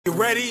You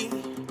ready?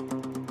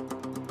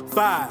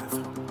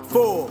 5,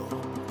 4,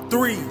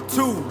 3,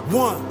 2,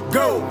 1,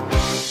 go!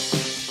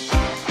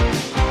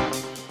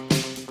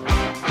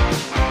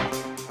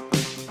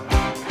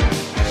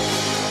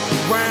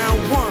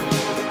 Round 1.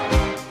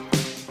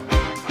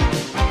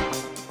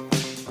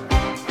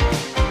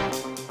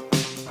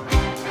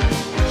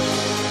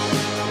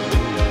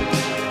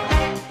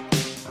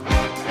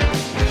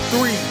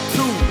 Three,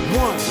 two,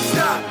 one,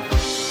 stop.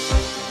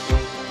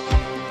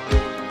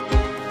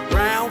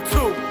 Round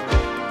 2.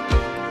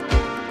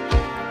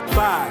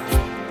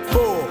 5,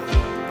 4,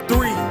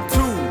 3,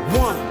 2,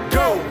 1,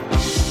 go.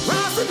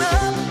 Rising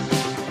up,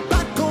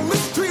 back on the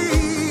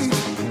street.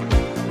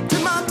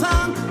 Did my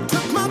time,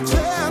 took my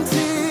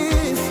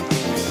chances.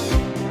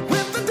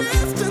 With the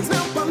distance,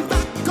 now I'm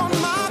back on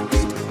my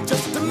feet.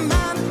 Just a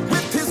man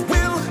with his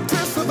will to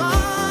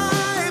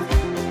survive.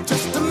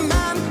 Just a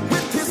man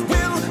with his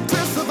will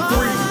to survive.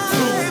 3,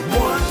 2,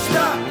 1,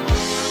 stop.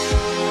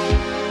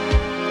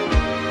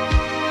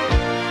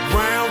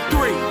 Round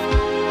 3.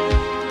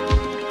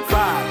 5,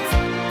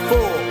 4,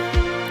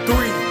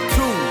 3,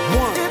 2,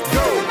 1,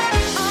 go.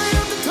 Eye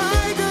of the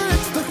tiger,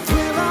 it's the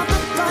thrill of the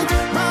fight.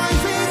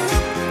 Rising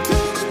up to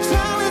the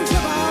challenge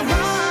of our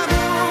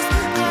rivals.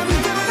 And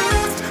the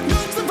last, no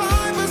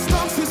survivor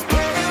stalks his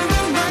prey in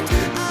the night.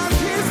 As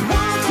he's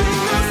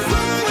watching us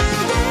from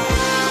within.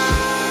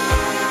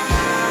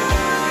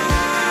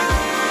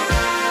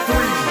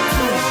 3,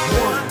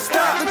 2, 1,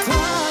 stop. The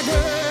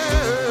tiger.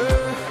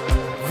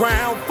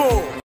 Round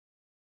 4.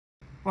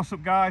 What's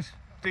up guys,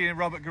 Dean and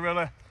Robert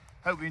Gorilla.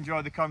 Hope you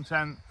enjoyed the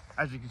content.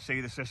 As you can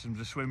see, the systems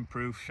are swim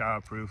proof, shower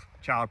proof,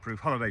 child proof,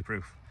 holiday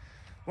proof.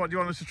 What do you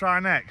want us to try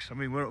next? I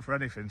mean, we're up for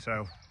anything,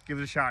 so give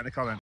us a shout in the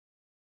comments.